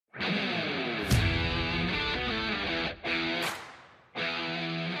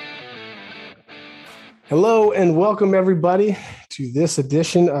Hello and welcome everybody to this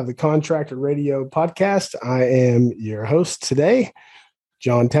edition of the Contractor Radio Podcast. I am your host today,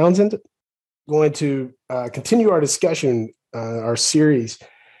 John Townsend. Going to continue our discussion, our series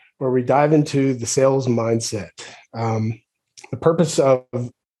where we dive into the sales mindset. The purpose of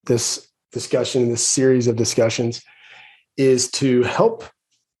this discussion, this series of discussions, is to help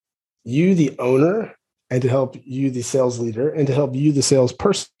you, the owner, and to help you, the sales leader, and to help you, the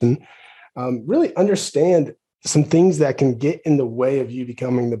salesperson, really understand some things that can get in the way of you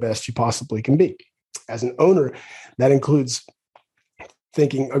becoming the best you possibly can be. As an owner, that includes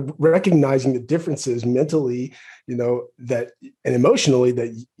recognizing the differences mentally, that and emotionally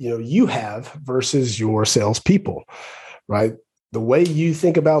that you have versus your salespeople, right? The way you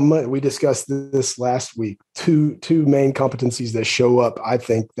think about money, we discussed this last week. Two main competencies that show up, I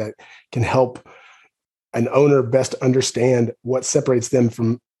think, that can help an owner best understand what separates them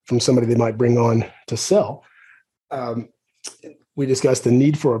from somebody they might bring on to sell. We discussed the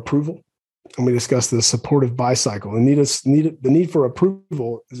need for approval, and we discussed the supportive buy cycle. And the need for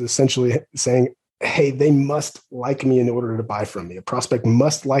approval is essentially saying, hey, they must like me in order to buy from me. A prospect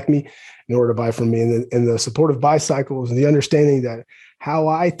must like me in order to buy from me. And the supportive buy cycle is the understanding that how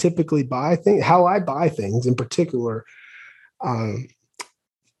I typically buy things in particular, at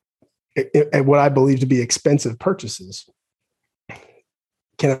what I believe to be expensive purchases,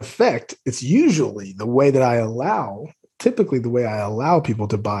 can affect, it's usually typically the way I allow people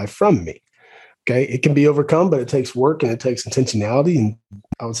to buy from me. Okay. It can be overcome, but it takes work and it takes intentionality and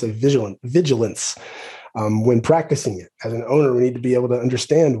I would say vigilance when practicing it. As an owner, we need to be able to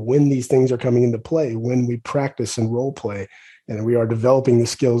understand when these things are coming into play, when we practice and role play, and we are developing the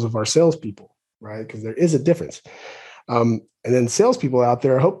skills of our salespeople, right? Because there is a difference. And then salespeople out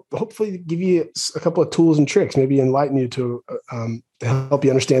there, hopefully give you a couple of tools and tricks, maybe enlighten you to help you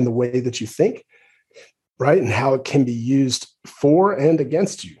understand the way that you think, right? And how it can be used for and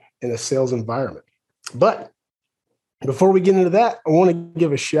against you in a sales environment. But before we get into that, I want to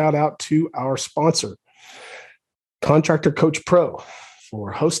give a shout out to our sponsor, Contractor Coach Pro,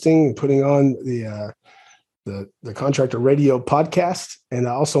 for hosting and putting on the Contractor Radio Podcast. And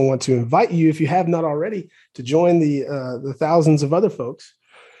I also want to invite you, if you have not already, to join the thousands of other folks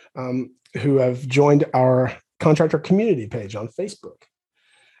who have joined our contractor community page on Facebook.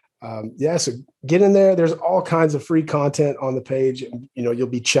 So get in there. There's all kinds of free content on the page. You'll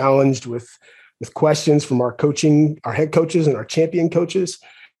be challenged with questions from our head coaches and our champion coaches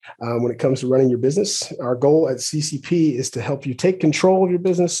when it comes to running your business. Our goal at CCP is to help you take control of your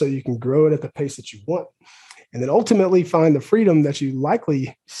business so you can grow it at the pace that you want, and then ultimately find the freedom that you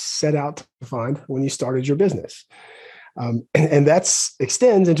likely set out to find when you started your business. And that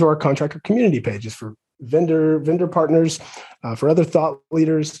extends into our contractor community pages for vendor partners, for other thought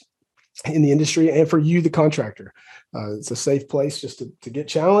leaders in the industry, and for you, the contractor. It's a safe place just to get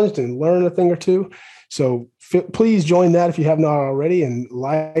challenged and learn a thing or two. So please join that if you have not already, and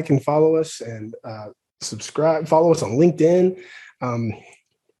like and follow us and subscribe, follow us on LinkedIn.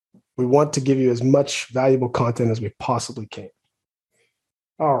 We want to give you as much valuable content as we possibly can.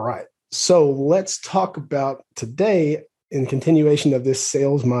 All right. So let's talk about today, in continuation of this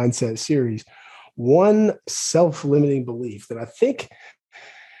sales mindset series, one self-limiting belief that I think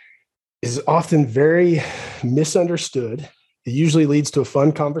is often very misunderstood. It usually leads to a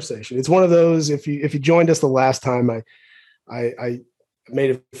fun conversation. It's one of those, if you joined us the last time, I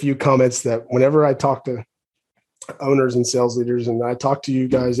made a few comments that whenever I talk to owners and sales leaders, and I talk to you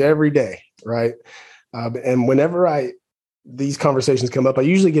guys every day, right? And whenever these conversations come up, I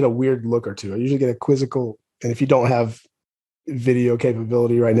usually get a weird look or two. I usually get a quizzical, and if you don't have video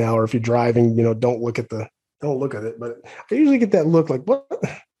capability right now, or if you're driving, don't look at it. But I usually get that look like, what?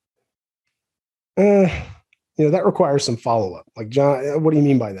 That requires some follow-up. Like, John, what do you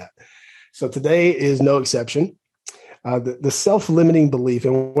mean by that? So today is no exception. The self-limiting belief,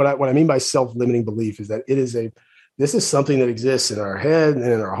 and what I mean by self-limiting belief is that this is something that exists in our head and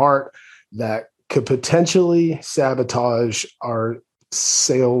in our heart that could potentially sabotage our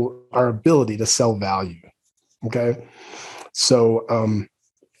ability to sell value. Okay. So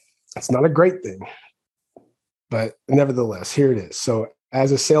it's not a great thing, but nevertheless, here it is. So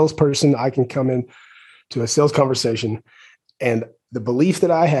as a salesperson, I can come in to a sales conversation, and the belief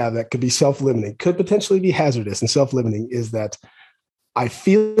that I have that could be self-limiting, could potentially be hazardous and self-limiting, is that I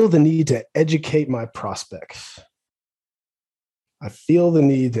feel the need to educate my prospects. And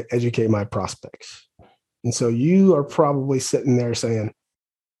so you are probably sitting there saying,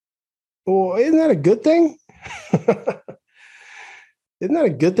 well, isn't that a good thing? Isn't that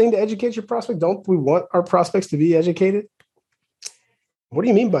a good thing to educate your prospect? Don't we want our prospects to be educated? What do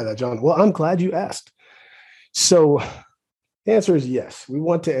you mean by that, John? Well, I'm glad you asked. So the answer is yes, we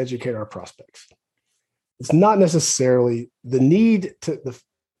want to educate our prospects. It's not necessarily the need to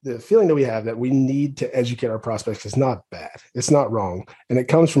the feeling that we have that we need to educate our prospects is not bad. It's not wrong. And it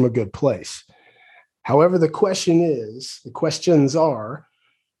comes from a good place. However, the questions are,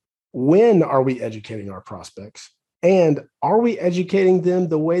 when are we educating our prospects? And are we educating them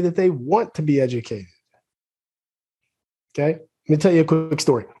the way that they want to be educated? Okay. Let me tell you a quick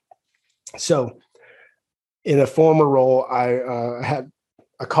story. So in a former role, I had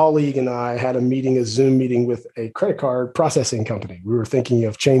a colleague and I had a Zoom meeting with a credit card processing company. We were thinking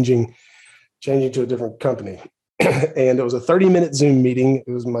of changing to a different company. And it was a 30-minute Zoom meeting.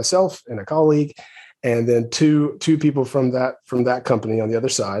 It was myself and a colleague, and then two people from that company on the other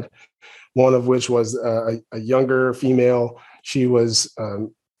side, one of which was a younger female. She was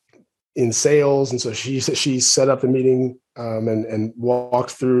in sales. And so she set up the meeting and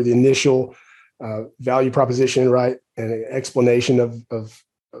walked through the initial value proposition, right? And an explanation of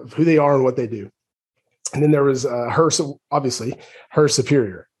who they are and what they do. And then there was obviously her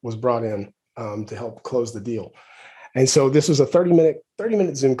superior was brought in to help close the deal. And so this was a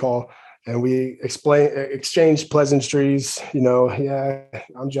 30-minute Zoom call, and we exchanged pleasantries, yeah,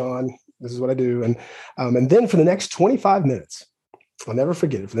 I'm John, this is what I do. And then for the next 25 minutes, I'll never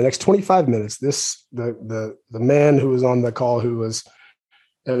forget it. For the next 25 minutes, the man who was on the call, who was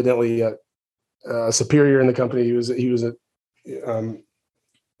evidently a superior in the company, he was an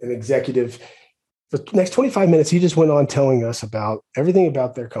executive. For the next 25 minutes, he just went on telling us about everything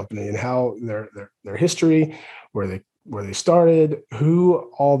about their company and how their history, where they started, who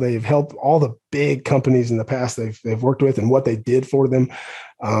all they've helped, all the big companies in the past they've worked with, and what they did for them.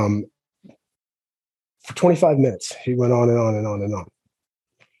 For 25 minutes, he went on and on and on and on.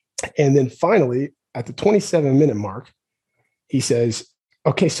 And then finally, at the 27-minute mark, he says,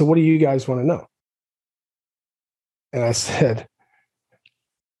 "Okay, so what do you guys want to know?" And I said,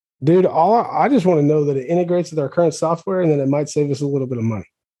 "Dude, I just want to know that it integrates with our current software and that it might save us a little bit of money."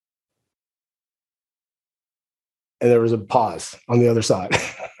 And there was a pause on the other side.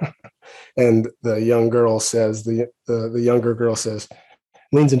 And the younger girl says,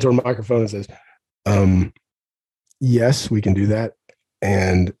 leans into her microphone and says, "Yes, we can do that.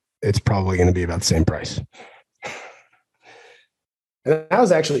 And it's probably going to be about the same price." And I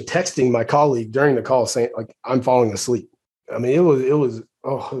was actually texting my colleague during the call saying, like, I'm falling asleep. I mean, it was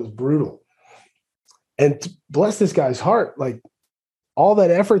brutal. And bless this guy's heart, like all that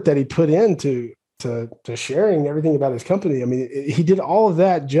effort that he put into sharing everything about his company. I mean, he did all of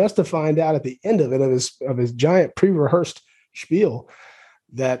that just to find out at the end of it, of his giant pre-rehearsed spiel,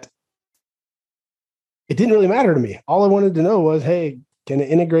 that it didn't really matter to me. All I wanted to know was, hey, can it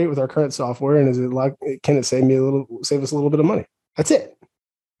integrate with our current software? And can it save us a little bit of money? That's it.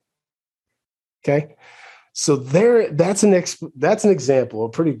 Okay. So that's an example, a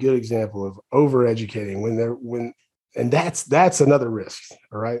pretty good example of over-educating and that's another risk.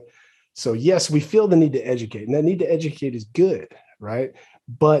 All right. So yes, we feel the need to educate, and that need to educate is good, right?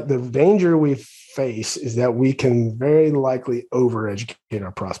 But the danger we face is that we can very likely over-educate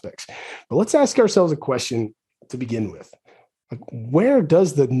our prospects. But let's ask ourselves a question to begin with. Like, where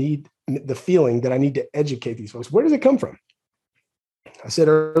does the feeling that I need to educate these folks, where does it come from? I said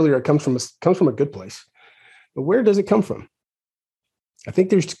earlier, it comes from a good place. But where does it come from? I think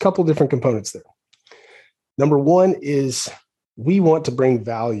there's a couple different components there. Number one is we want to bring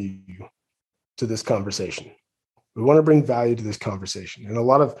value to this conversation. We want to bring value to this conversation. And a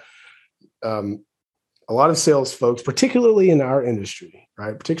lot of sales folks, particularly in our industry,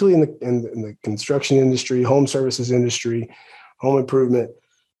 right? Particularly in the construction industry, home services industry, home improvement,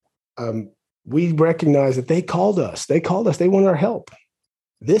 we recognize that they called us. They want our help.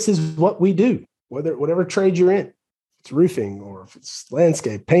 This is what we do, whatever trade you're in. If it's roofing, or if it's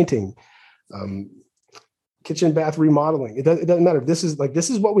landscape, painting, kitchen, bath remodeling. It doesn't matter. This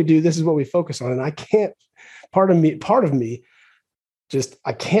is what we do. This is what we focus on. And I can't, part of me, just,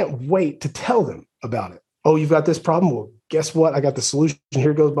 I can't wait to tell them about it. Oh, you've got this problem. Well, guess what? I got the solution.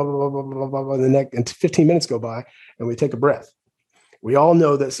 Here goes, blah, blah, blah, blah, blah, blah, blah. And 15 minutes go by and we take a breath. We all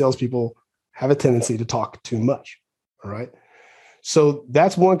know that salespeople have a tendency to talk too much. All right. So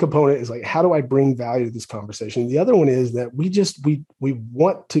that's one component, is like, how do I bring value to this conversation? The other one is that we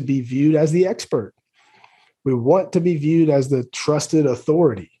want to be viewed as the expert. We want to be viewed as the trusted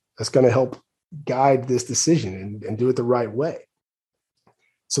authority that's going to help guide this decision and do it the right way.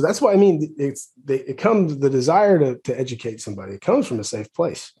 So that's what I mean. The desire to educate somebody. It comes from a safe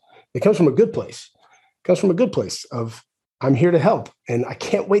place. It comes from a good place. It comes from a good place of, I'm here to help and I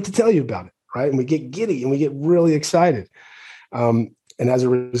can't wait to tell you about it. Right. And we get giddy and we get really excited. And And as a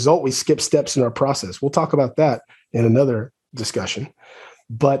result, we skip steps in our process. We'll talk about that in another discussion.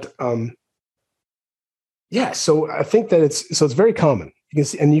 But yeah, so I think that it's very common.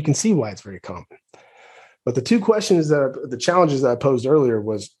 You can see why it's very common. But the two questions the challenges that I posed earlier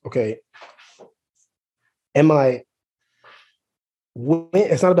was, okay, it's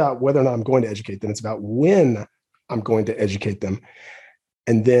not about whether or not I'm going to educate them. It's about when I'm going to educate them.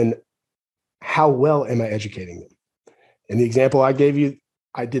 And then how well am I educating them? In the example I gave you,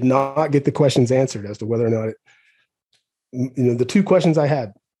 I did not get the questions answered as to whether or not the two questions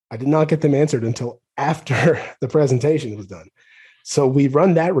I did not get them answered until after the presentation was done. So we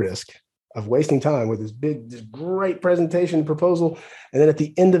run that risk of wasting time with this great presentation proposal. And then at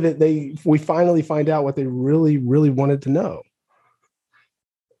the end of it, we finally find out what they really, really wanted to know.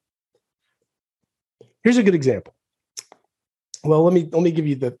 Here's a good example. Well, let me give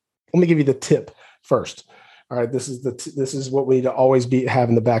you the tip first. All right, this is what we need to always have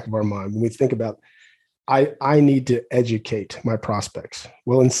in the back of our mind when we think about I need to educate my prospects.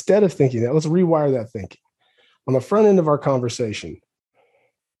 Well, instead of thinking that, let's rewire that thinking. On the front end of our conversation,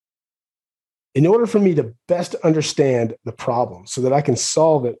 in order for me to best understand the problem so that I can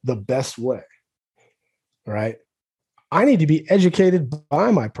solve it the best way, all right, I need to be educated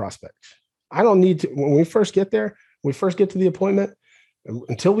by my prospects. I don't need to, when we first get there, we first get to the appointment,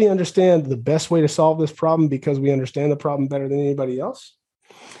 until we understand the best way to solve this problem because we understand the problem better than anybody else,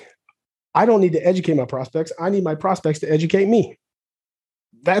 I don't need to educate my prospects. I need my prospects to educate me.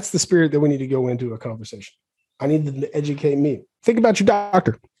 That's the spirit that we need to go into a conversation. I need them to educate me. Think about your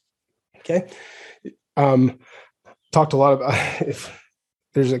doctor. Okay. Talked a lot about if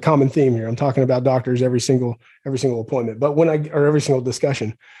there's a common theme here. I'm talking about doctors every single appointment, or every single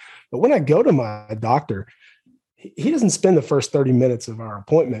discussion. But when I go to my doctor, he doesn't spend the first 30 minutes of our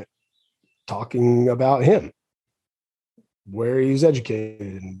appointment talking about him, where he was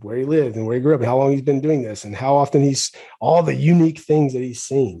educated and where he lived and where he grew up and how long he's been doing this and how often all the unique things that he's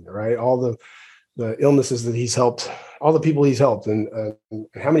seen, right? All the illnesses that he's helped, all the people he's helped, and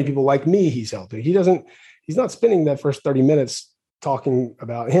how many people like me he's helped. He's not spending that first 30 minutes talking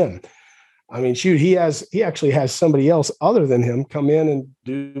about him. I mean, shoot, he actually has somebody else other than him come in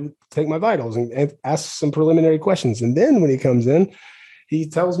and take my vitals and ask some preliminary questions. And then when he comes in, he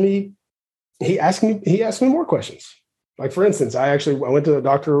asks me more questions. Like, for instance, I went to the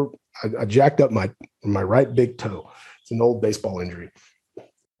doctor. I jacked up my right big toe. It's an old baseball injury.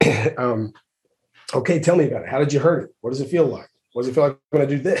 Okay, tell me about it. How did you hurt it? What does it feel like? What does it feel like when I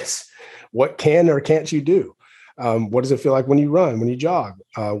do this? What can or can't you do? What does it feel like when you run, when you jog?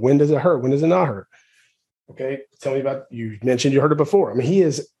 When does it hurt? When does it not hurt? Okay, tell me about, you mentioned you heard it before. I mean,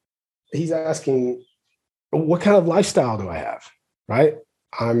 he's asking, what kind of lifestyle do I have? Right?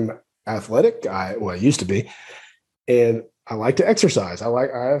 I'm athletic. I used to be. And I like to exercise.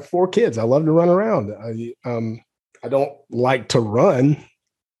 I have 4 kids. I love to run around. I don't like to run,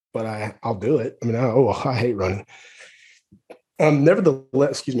 but I'll do it. I mean, I hate running.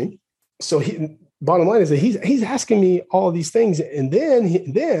 Nevertheless, excuse me. So bottom line is that he's asking me all of these things. And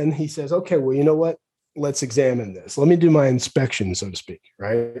then he says, okay, well, you know what? Let's examine this. Let me do my inspection, so to speak.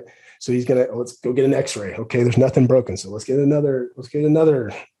 Right. So let's go get an x-ray. Okay. There's nothing broken. So let's get another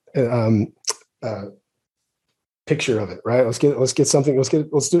picture of it. Right. Let's get something.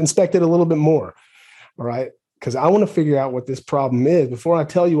 Let's inspect it a little bit more. All right. Because I want to figure out what this problem is before I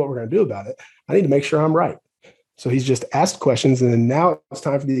tell you what we're going to do about it. I need to make sure I'm right. So he's just asked questions, and then now it's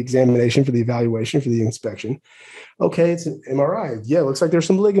time for the examination, for the evaluation, for the inspection. Okay, it's an MRI. Yeah, it looks like there's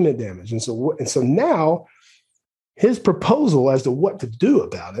some ligament damage. And so now his proposal as to what to do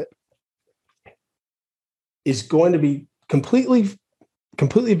about it is going to be completely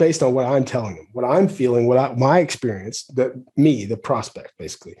based on what I'm telling him, what I'm feeling, my experience, the prospect,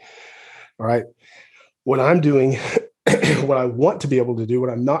 basically. All right. What I'm doing, what I want to be able to do,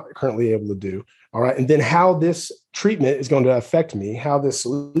 what I'm not currently able to do. All right. And then how this treatment is going to affect me, how this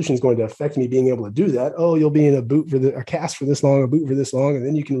solution is going to affect me being able to do that. Oh, you'll be in a cast for this long, a boot for this long, and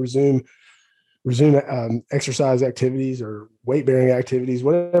then you can resume exercise activities or weight bearing activities,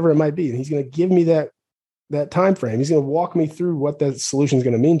 whatever it might be. And he's going to give me that time frame. He's going to walk me through what that solution is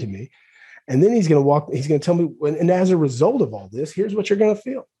going to mean to me. And then he's going to tell me, and as a result of all this, here's what you're going to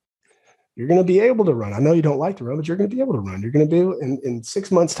feel. You're going to be able to run. I know you don't like to run, but you're going to be able to run. You're going to be able, in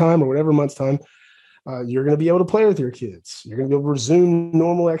 6 months' time or whatever month's time, you're going to be able to play with your kids. You're going to be able to resume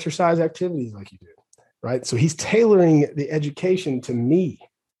normal exercise activities like you did, right? So he's tailoring the education to me,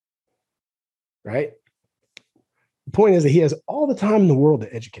 right? The point is that he has all the time in the world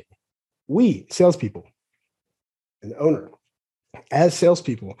to educate. We, salespeople, and the owner, as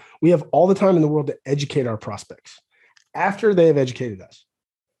salespeople, we have all the time in the world to educate our prospects. after they have educated us.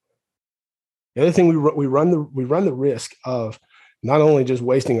 The other thing we run the risk of not only just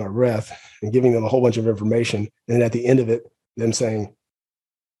wasting our breath and giving them a whole bunch of information, and at the end of it, them saying,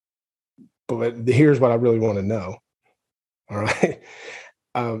 "But here's what I really want to know." All right.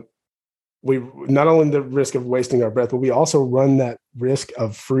 We not only the risk of wasting our breath, but we also run that risk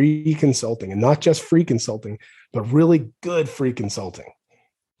of free consulting, and not just free consulting, but really good free consulting.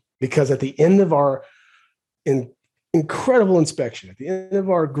 Because at the end of our incredible inspection, at the end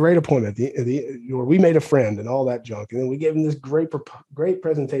of our great appointment, where we made a friend and all that junk, and then we gave them this great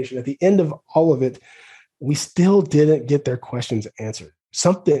presentation. At the end of all of it, we still didn't get their questions answered.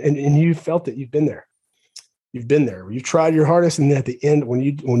 Something, and you felt that you've been there. You've been there. You tried your hardest, and then at the end, when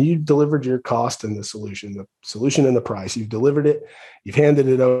you delivered your cost and the solution and the price, you've delivered it, you've handed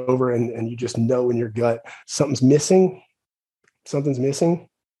it over, and you just know in your gut something's missing. Something's missing.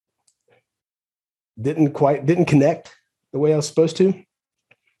 Didn't connect the way I was supposed to.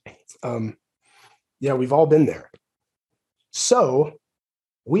 Yeah, we've all been there. So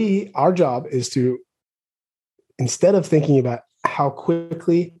our job is to, instead of thinking about how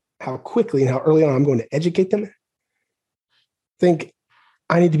quickly and how early on I'm going to educate them, think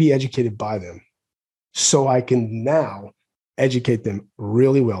I need to be educated by them so I can now educate them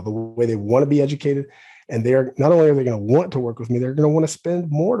really well, the way they want to be educated. And they're not only are they going to want to work with me, they're going to want to spend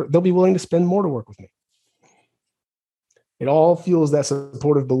more. They'll be willing to spend more to work with me. It all fuels that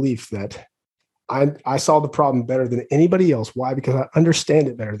supportive belief that I solve the problem better than anybody else. Why? Because I understand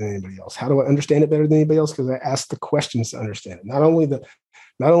it better than anybody else. How do I understand it better than anybody else? Because I ask the questions to understand it. Not only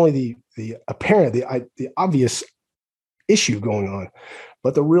the apparent, the obvious issue going on,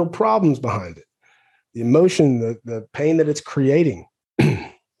 but the real problems behind it, the emotion, the pain that it's creating,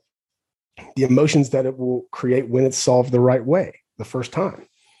 the emotions that it will create when it's solved the right way the first time.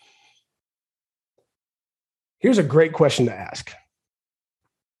 Here's a great question to ask.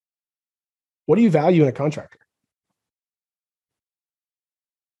 What do you value in a contractor?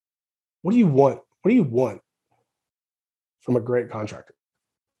 What do you want? What do you want from a great contractor?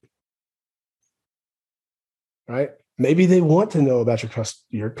 Right? Maybe they want to know about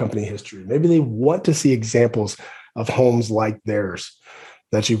your company history. Maybe they want to see examples of homes like theirs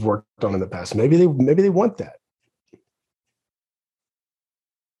that you've worked on in the past. Maybe they want that.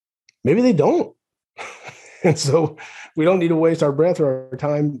 Maybe they don't. And so we don't need to waste our breath or our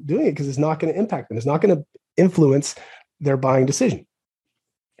time doing it because it's not going to impact them. It's not going to influence their buying decision.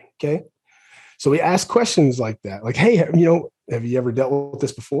 Okay. So we ask questions like that. Like, hey, have you ever dealt with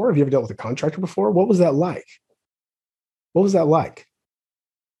this before? Have you ever dealt with a contractor before? What was that like? What was that like?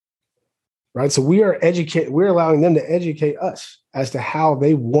 Right. So we're allowing them to educate us as to how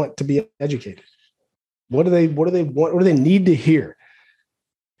they want to be educated. What do they want? What do they need to hear?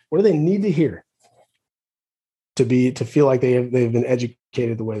 What do they need to hear to feel like they've been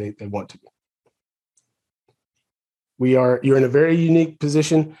educated the way they want to be? You're in a very unique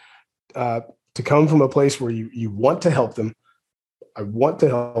position to come from a place where you want to help them. I want to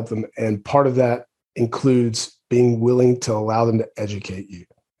help them. And part of that includes being willing to allow them to educate you.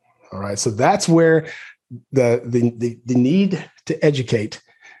 All right. So that's where the need to educate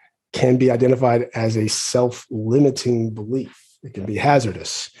can be identified as a self-limiting belief. It can be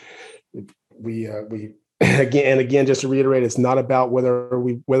hazardous. We again, just to reiterate, it's not about whether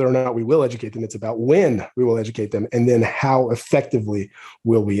or not we will educate them. It's about when we will educate them, and then how effectively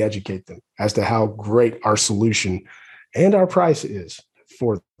will we educate them as to how great our solution and our price is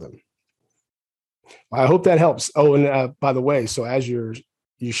for them. I hope that helps. Oh, and by the way, so as you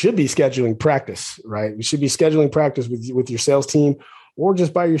should be scheduling practice, right? You should be scheduling practice with your sales team or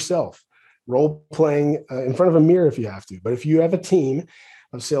just by yourself, role playing in front of a mirror if you have to. But if you have a team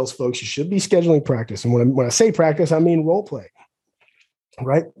of sales folks, you should be scheduling practice. And when I say practice, I mean role play,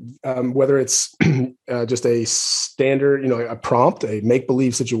 right? Whether it's just a standard, a prompt, a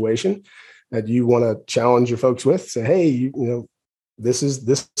make-believe situation that you want to challenge your folks with. Say, hey, this is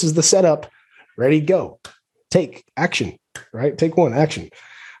the setup. Ready, go. Take action, right? Take one, action.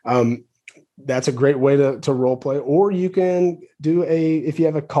 That's a great way to role play. Or you can do if you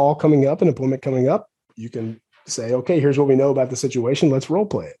have a call coming up, an appointment coming up, you can say, okay, here's what we know about the situation. Let's role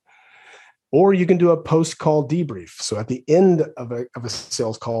play it. Or you can do a post-call debrief. So at the end of a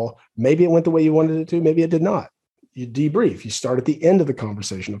sales call, maybe it went the way you wanted it to, maybe it did not. You debrief. You start at the end of the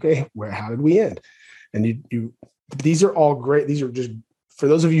conversation. Okay, how did we end? And these are all great. These are just, for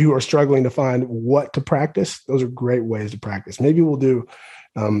those of you who are struggling to find what to practice, those are great ways to practice. Maybe we'll do,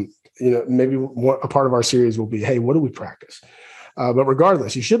 maybe a part of our series will be, hey, what do we practice? But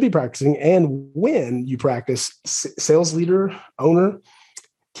regardless, you should be practicing. And when you practice, sales leader, owner,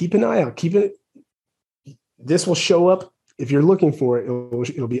 keep an eye out. This will show up if you're looking for it.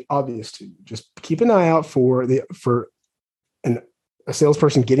 It'll be obvious to you. Just keep an eye out for a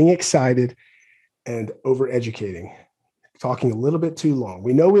salesperson getting excited and over-educating, talking a little bit too long.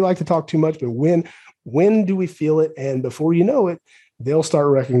 We know we like to talk too much, but when do we feel it? And before you know it, they'll start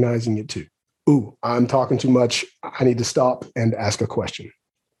recognizing it too. Ooh, I'm talking too much. I need to stop and ask a question.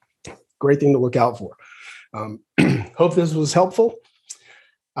 Great thing to look out for. Hope this was helpful.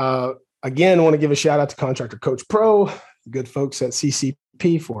 Again, I want to give a shout out to Contractor Coach Pro, the good folks at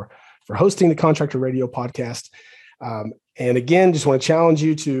CCP for hosting the Contractor Radio podcast. And again, just want to challenge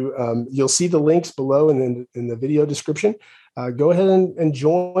you to, you'll see the links below and in the video description. Go ahead and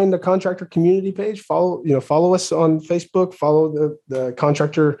join the Contractor community page. Follow us on Facebook, follow the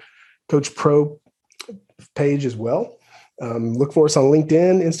Contractor Coach Pro page as well. Look for us on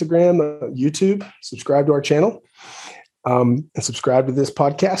LinkedIn, Instagram, YouTube, subscribe to our channel, and subscribe to this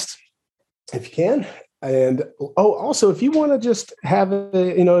podcast if you can. And also, if you want to just have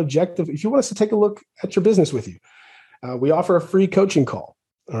a objective, if you want us to take a look at your business with you, we offer a free coaching call.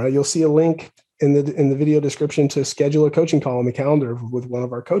 All right, you'll see a link in the video description to schedule a coaching call on the calendar with one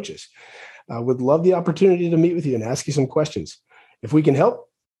of our coaches. Would love the opportunity to meet with you and ask you some questions. If we can help,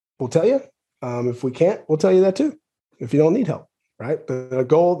 we'll tell you. If we can't, we'll tell you that too. If you don't need help, right? But the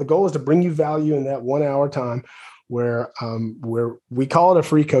goal is to bring you value in that 1 hour time where we call it a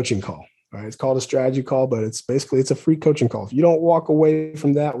free coaching call. Right? It's called a strategy call, but it's a free coaching call. If you don't walk away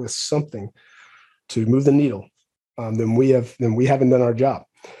from that with something to move the needle, then we haven't done our job.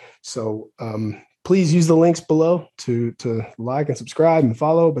 So please use the links below to like and subscribe and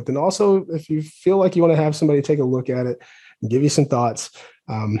follow. But then also, if you feel like you want to have somebody take a look at it and give you some thoughts,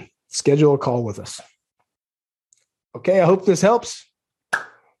 schedule a call with us. Okay, I hope this helps.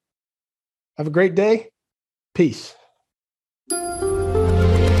 Have a great day. Peace.